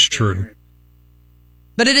 Well, that's true.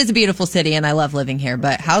 But it is a beautiful city, and I love living here.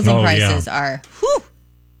 But housing prices are,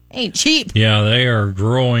 ain't cheap. Yeah, they are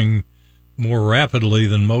growing more rapidly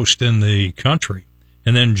than most in the country.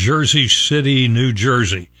 And then Jersey City, New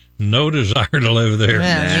Jersey. No desire to live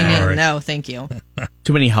there. No, thank you.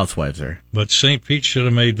 Too many housewives there. But St. Pete should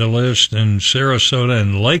have made the list, and Sarasota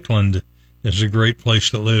and Lakeland is a great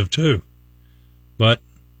place to live, too. But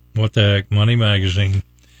what the heck, Money Magazine.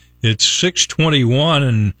 It's 6:21,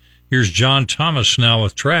 and here's John Thomas now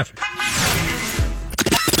with traffic.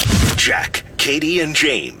 Jack, Katie, and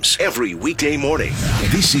James every weekday morning.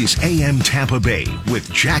 This is AM Tampa Bay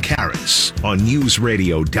with Jack Harris on News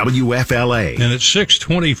Radio WFLA. And at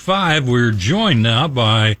 6:25, we're joined now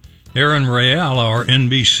by Aaron Real, our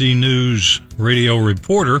NBC News radio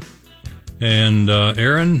reporter. And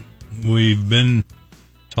Aaron, we've been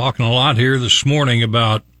talking a lot here this morning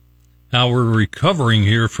about how we're recovering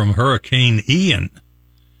here from Hurricane Ian.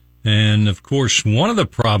 And, of course, one of the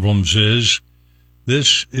problems is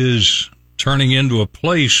this is turning into a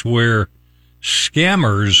place where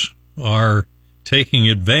scammers are taking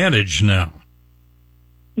advantage now.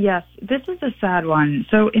 Yes, this is a sad one.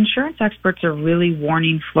 So insurance experts are really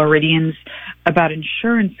warning Floridians about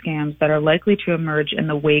insurance scams that are likely to emerge in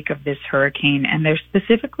the wake of this hurricane, and they're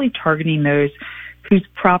specifically targeting those whose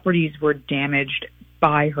properties were damaged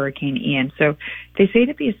by Hurricane Ian. So they say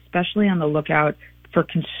to be especially on the lookout for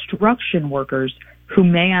construction workers who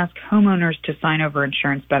may ask homeowners to sign over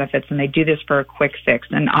insurance benefits, and they do this for a quick fix.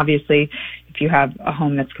 And obviously, if you have a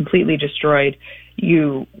home that's completely destroyed,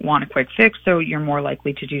 you want a quick fix, so you're more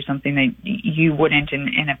likely to do something that you wouldn't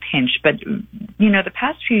in a pinch. But, you know, the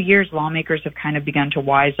past few years, lawmakers have kind of begun to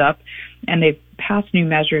wise up, and they've passed new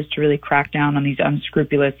measures to really crack down on these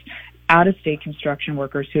unscrupulous out-of-state construction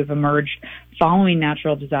workers who have emerged following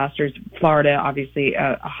natural disasters. Florida, obviously,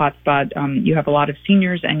 a hot spot. You have a lot of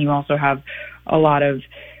seniors, and you also have a lot of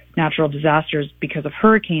natural disasters because of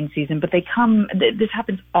hurricane season. But this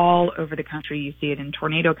happens all over the country. You see it in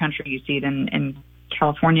tornado country. You see it in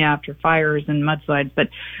California after fires and mudslides. But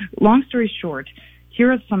long story short,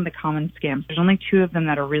 here are some of the common scams. There's only two of them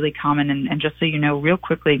that are really common. And just so you know, real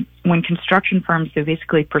quickly, when construction firms, they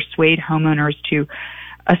basically persuade homeowners to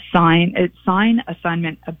sign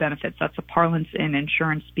assignment of benefits. That's a parlance in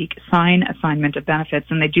insurance speak, sign assignment of benefits.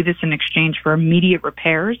 And they do this in exchange for immediate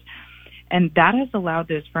repairs. And that has allowed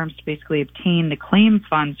those firms to basically obtain the claim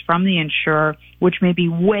funds from the insurer, which may be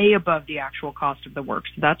way above the actual cost of the work.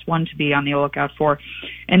 So that's one to be on the lookout for.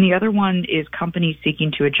 And the other one is companies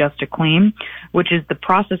seeking to adjust a claim, which is the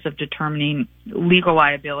process of determining legal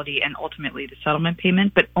liability and ultimately the settlement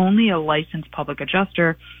payment. But only a licensed public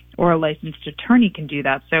adjuster or a licensed attorney can do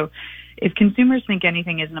that. So if consumers think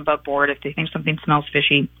anything isn't above board, if they think something smells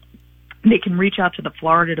fishy, they can reach out to the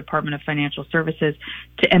Florida Department of Financial Services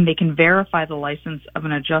and they can verify the license of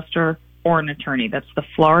an adjuster or an attorney. That's the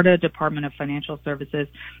Florida Department of Financial Services.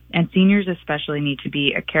 And seniors especially need to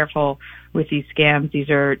be careful with these scams.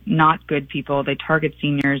 These are not good people. They target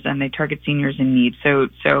seniors, and they target seniors in need.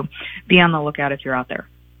 So be on the lookout if you're out there.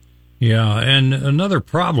 Yeah, and another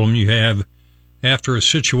problem you have after a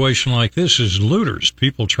situation like this is looters,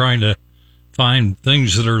 people trying to find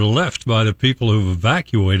things that are left by the people who've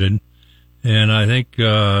evacuated. And I think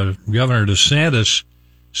Governor DeSantis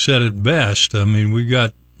said it best. I mean, we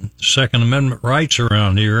got Second Amendment rights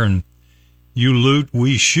around here, and you loot,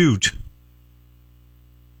 we shoot.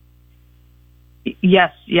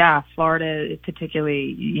 Yes, yeah, Florida particularly,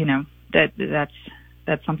 you know, that's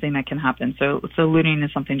something that can happen. So looting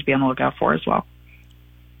is something to be on the lookout for as well.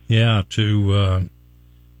 Yeah,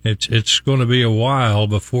 it's going to be a while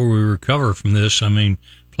before we recover from this. I mean,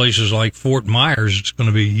 places like Fort Myers, it's going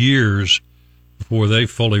to be years before they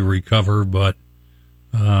fully recover, but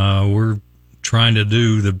we're trying to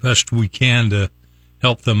do the best we can to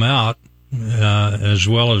help them out, as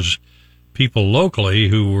well as people locally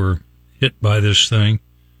who were hit by this thing.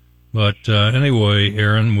 But anyway,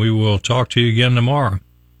 Aaron, we will talk to you again tomorrow.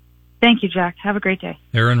 Thank you, Jack. Have a great day.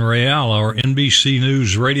 Aaron Real, our NBC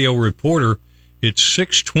News radio reporter. It's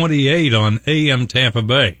 6:28 on AM Tampa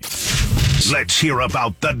Bay. Let's hear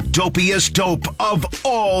about the dopiest dope of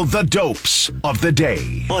all the dopes of the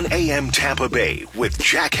day on AM Tampa Bay with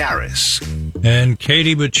Jack Harris. And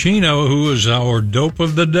Katie Bacino, who is our dope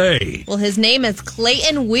of the day. Well, his name is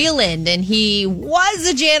Clayton Wheeland, and he was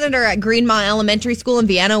a janitor at Greenmont Elementary School in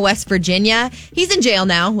Vienna, West Virginia. He's in jail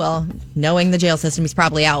now. Well, knowing the jail system, he's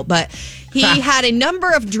probably out. But he had a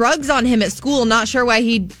number of drugs on him at school. Not sure why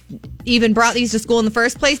he even brought these to school in the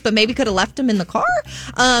first place, but maybe could have left them in the car.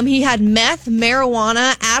 He had meth,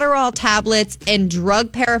 marijuana, Adderall tablets, and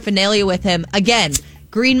drug paraphernalia with him. Again,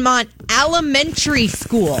 Greenmont Elementary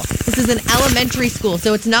School. This is an elementary school,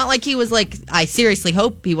 so it's not like he was like, I seriously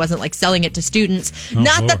hope he wasn't like selling it to students.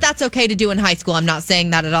 Not that that's okay to do in high school. I'm not saying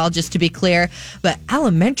that at all, just to be clear. But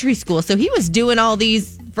elementary school, so he was doing all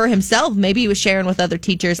these for himself. Maybe he was sharing with other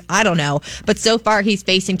teachers. I don't know. But so far, he's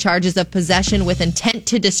facing charges of possession with intent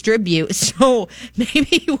to distribute. So maybe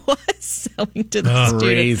he was selling to the students.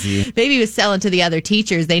 Crazy. Maybe he was selling to the other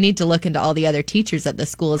teachers. They need to look into all the other teachers at the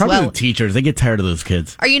school as Probably well. the teachers. They get tired of those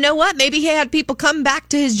kids. Or you know what? Maybe he had people come back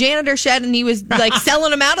to his janitor shed and he was like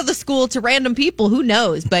selling them out of the school to random people. Who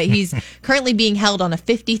knows? But he's currently being held on a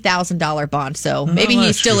 $50,000 bond. So maybe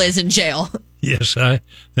he still is in jail. Yes, I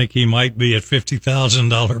think he might be at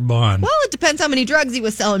 $50,000 bond. Well, it depends how many drugs he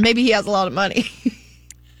was selling. Maybe he has a lot of money.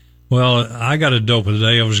 Well, I got a dope of the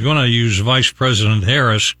day. I was going to use Vice President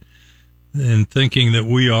Harris in thinking that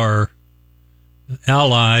we are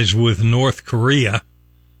allies with North Korea.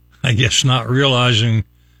 I guess not realizing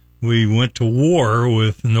we went to war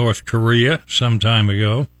with North Korea some time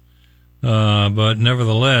ago. But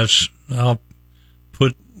nevertheless, I'll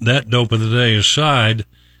put that dope of the day aside.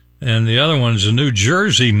 And the other one's a New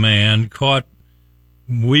Jersey man caught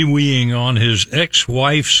wee-weeing on his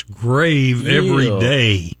ex-wife's grave every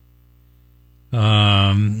day.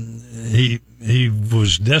 He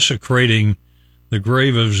was desecrating the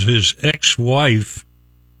grave of his ex-wife,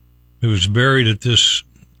 who was buried at this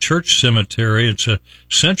church cemetery. It's a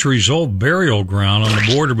centuries-old burial ground on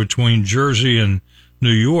the border between Jersey and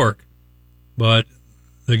New York. But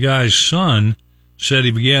the guy's son said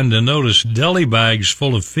he began to notice deli bags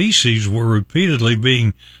full of feces were repeatedly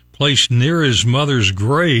being placed near his mother's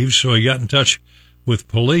grave, so he got in touch with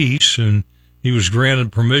police, and he was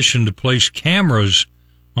granted permission to place cameras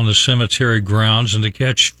on the cemetery grounds and to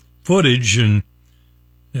catch footage, and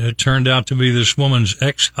it turned out to be this woman's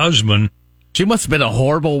ex-husband. She must have been a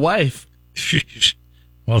horrible wife.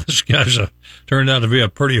 Well, this guy's turned out to be a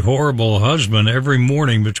pretty horrible husband. Every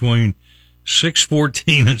morning between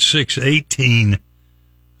 6:14 and 6:18,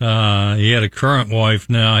 he had a current wife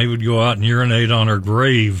now. He would go out and urinate on her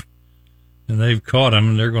grave, and they've caught him,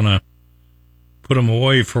 and they're going to put him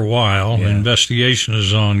away for a while. Yeah. The investigation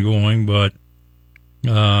is ongoing, but,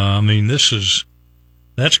 I mean,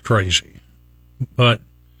 that's crazy. But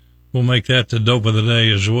we'll make that the dope of the day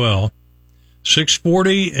as well.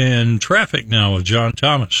 6:40 and traffic now with John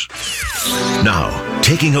Thomas. Now,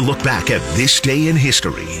 taking a look back at this day in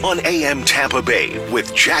history on AM Tampa Bay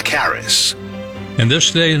with Jack Harris. And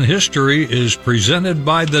this day in history is presented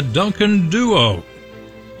by the Duncan Duo.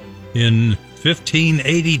 In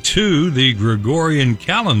 1582, the Gregorian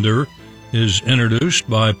calendar is introduced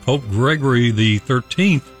by Pope Gregory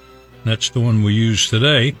XIII. That's the one we use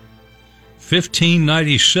today.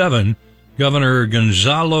 1597, Governor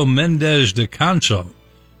Gonzalo Mendez de Canso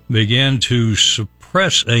began to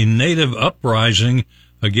suppress a native uprising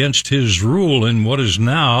against his rule in what is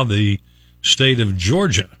now the state of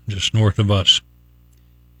Georgia, just north of us.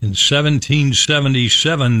 In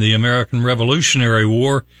 1777, the American Revolutionary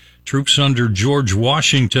War, troops under George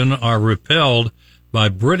Washington are repelled by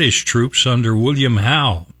British troops under William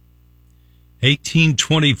Howe.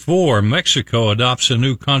 1824, Mexico adopts a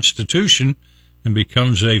new constitution and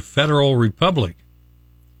becomes a federal republic.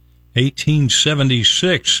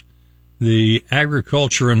 1876, the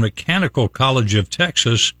Agriculture and Mechanical College of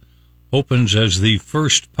Texas opens as the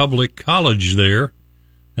first public college there.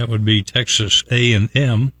 That would be Texas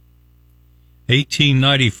A&M.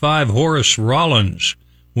 1895, Horace Rollins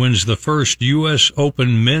wins the first U.S.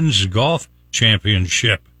 Open men's golf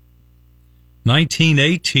championship.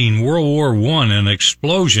 1918, World War I, an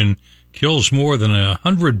explosion kills more than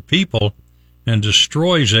 100 people and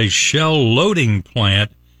destroys a shell loading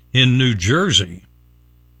plant in New Jersey,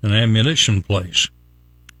 an ammunition place.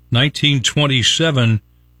 1927,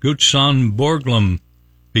 Gutzon Borglum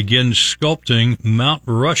begins sculpting Mount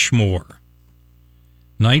Rushmore.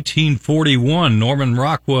 1941, Norman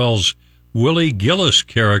Rockwell's Willie Gillis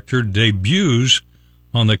character debuts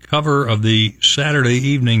on the cover of the Saturday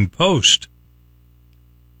Evening Post.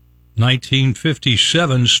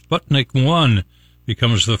 1957, Sputnik 1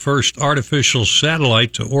 becomes the first artificial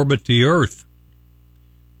satellite to orbit the Earth.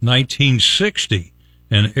 1960,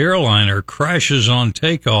 an airliner crashes on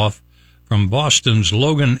takeoff from Boston's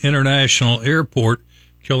Logan International Airport,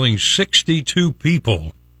 killing 62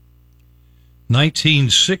 people.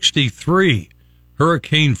 1963,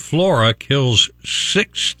 Hurricane Flora kills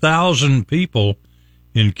 6,000 people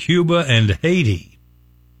in Cuba and Haiti.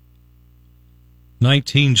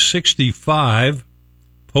 1965,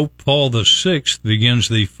 Pope Paul VI begins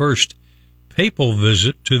the first papal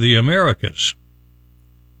visit to the Americas.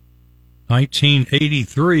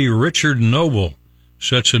 1983, Richard Noble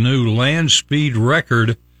sets a new land speed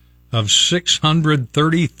record of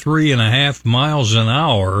 633.5 miles an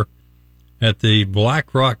hour at the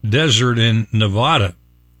Black Rock Desert in Nevada.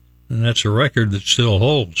 And that's a record that still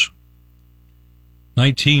holds.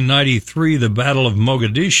 1993, the Battle of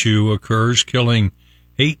Mogadishu occurs, killing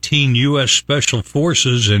 18 U.S. Special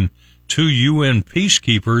Forces and 2 UN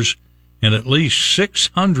peacekeepers and at least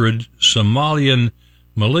 600 Somalian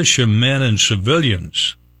militia men and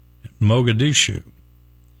civilians at Mogadishu.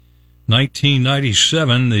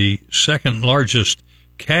 1997, the second largest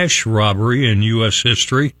cash robbery in U.S.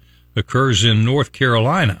 history, occurs in North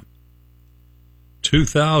Carolina.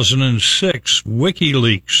 2006,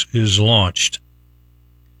 WikiLeaks is launched.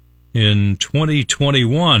 In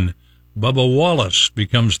 2021, Bubba Wallace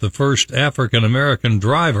becomes the first African-American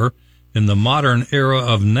driver in the modern era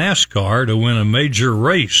of NASCAR to win a major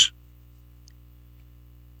race.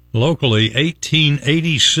 Locally,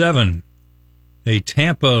 1887, a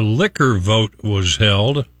Tampa liquor vote was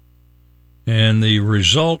held, and the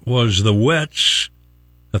result was the wets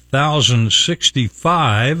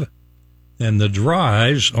 1,065 and the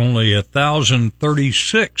dries only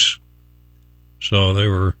 1,036. So they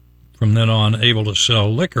were from then on able to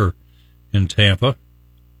sell liquor in Tampa.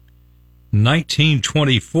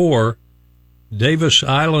 1924, Davis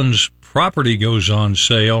Island's property goes on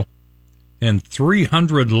sale, and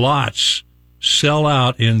 300 lots sell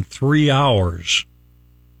out in 3 hours.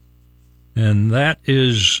 And that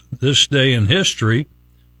is This Day in History,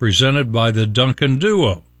 presented by the Duncan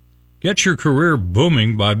Duo. Get your career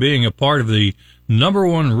booming by being a part of the number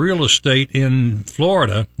one real estate in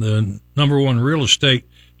Florida, the number one real estate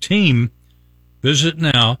team. Visit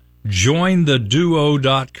now,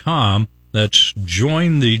 jointheduo.com. That's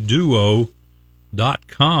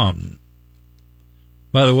jointheduo.com.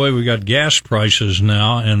 By the way, we got gas prices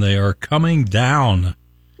now, and they are coming down.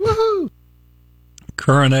 Woohoo!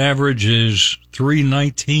 Current average is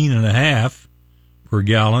 $3.19.5 per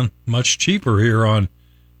gallon. Much cheaper here on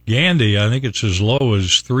Gandy. I think it's as low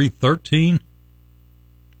as $3.13.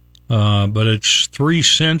 But it's 3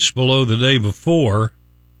 cents below the day before.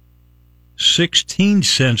 16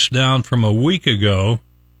 cents down from a week ago.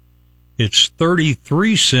 It's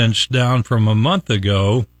 33 cents down from a month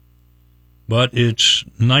ago, but it's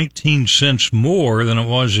 19 cents more than it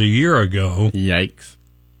was a year ago. Yikes.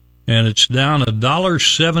 And it's down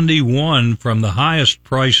 $1.71 from the highest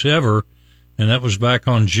price ever, and that was back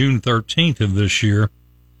on June 13th of this year.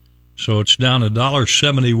 So it's down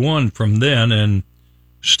 $1.71 from then and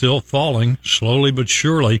still falling, slowly but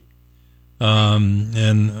surely.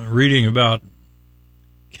 And reading about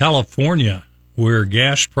California, where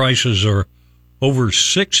gas prices are over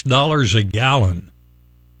 $6 a gallon.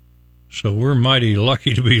 So we're mighty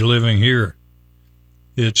lucky to be living here.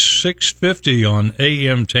 It's 6:50 on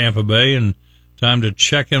AM Tampa Bay, and time to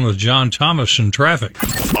check in with John Thomas in traffic.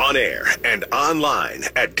 On air and online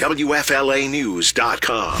at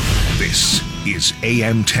WFLAnews.com. This is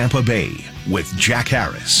AM Tampa Bay with Jack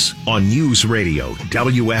Harris on News Radio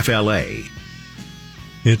WFLA.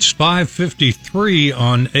 It's 5:53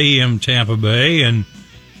 on AM Tampa Bay, and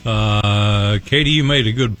Katie, you made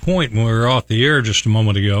a good point when we were off the air just a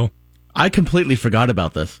moment ago. I completely forgot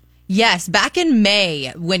about this. Yes, back in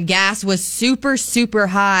May, when gas was super, super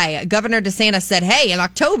high, Governor DeSantis said, hey, in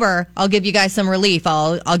October, I'll give you guys some relief.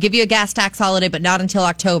 I'll give you a gas tax holiday, but not until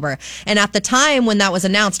October. And at the time when that was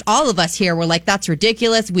announced, all of us here were like, that's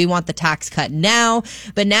ridiculous. We want the tax cut now.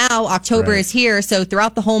 But now October is here. So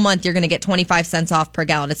throughout the whole month, you're going to get 25 cents off per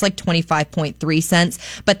gallon. It's like 25.3 cents.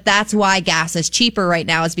 But that's why gas is cheaper right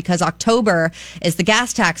now, is because October is the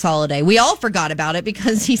gas tax holiday. We all forgot about it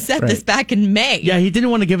because he said this back in May. Yeah, he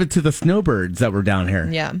didn't want to give it to the snowbirds that were down here.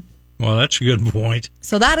 Yeah. Well, that's a good point.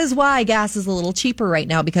 So that is why gas is a little cheaper right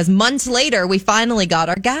now, because months later, we finally got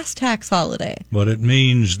our gas tax holiday. But it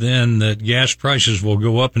means then that gas prices will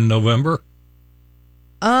go up in November?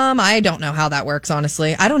 I don't know how that works,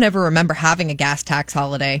 honestly. I don't ever remember having a gas tax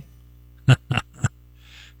holiday.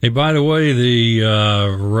 Hey, by the way,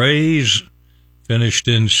 the Rays finished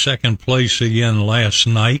in second place again last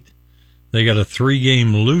night. They got a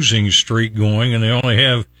 3-game losing streak going, and they only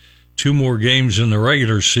have 2 more games in the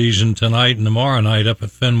regular season, tonight and tomorrow night up at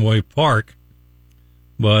Fenway Park.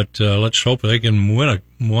 But let's hope they can win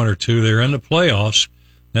one or two. They're in the playoffs.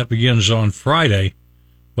 That begins on Friday,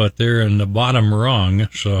 but they're in the bottom rung.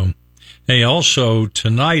 So, hey, also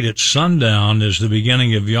tonight at sundown is the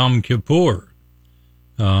beginning of Yom Kippur,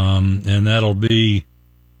 and that'll be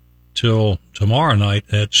till tomorrow night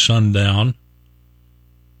at sundown.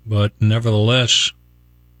 But nevertheless,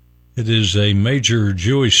 it is a major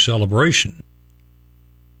Jewish celebration,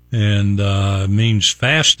 and means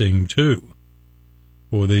fasting too.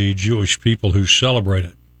 for the Jewish people who celebrate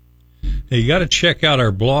it. Hey, you got to check out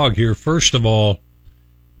our blog here. First of all,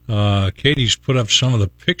 Katie's put up some of the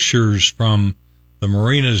pictures from the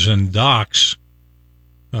marinas and docks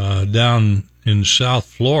down in South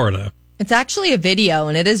Florida. It's actually a video,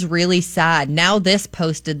 and it is really sad. Now This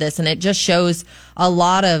posted this, and it just shows a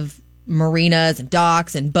lot of marinas and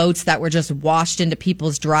docks and boats that were just washed into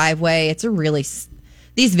people's driveway. It's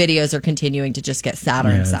these videos are continuing to just get sadder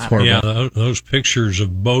and sadder. Yeah, those pictures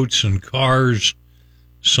of boats and cars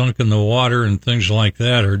sunk in the water and things like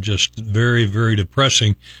that are just very, very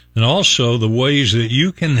depressing. And also the ways that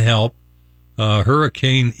you can help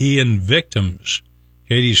Hurricane Ian victims.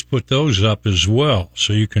 Katie's put those up as well,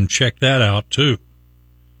 so you can check that out too.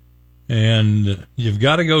 And you've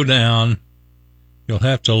got to go down. You'll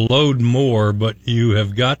have to load more, but you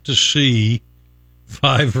have got to see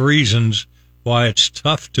 5 reasons why it's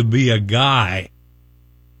tough to be a guy.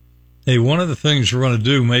 Hey, one of the things we're going to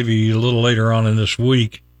do maybe a little later on in this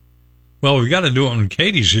week, well, we've got to do it when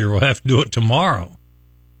Katie's here. We'll have to do it tomorrow.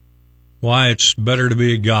 Why it's better to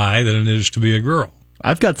be a guy than it is to be a girl.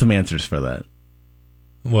 I've got some answers for that.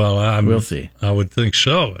 Well, we'll see. I would think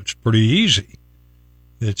so. It's pretty easy.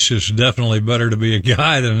 It's just definitely better to be a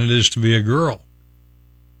guy than it is to be a girl.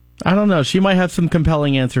 I don't know. She might have some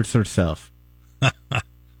compelling answers herself.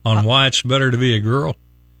 On why it's better to be a girl?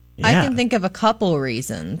 Yeah. I can think of a couple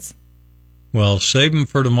reasons. Well, save them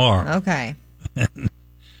for tomorrow. Okay.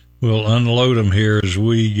 We'll unload them here as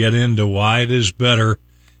we get into why it is better.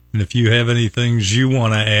 And if you have any things you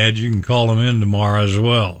want to add, you can call them in tomorrow as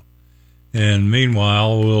well. And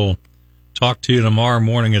meanwhile, we'll talk to you tomorrow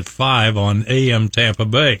morning at 5 on AM Tampa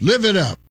Bay. Live it up.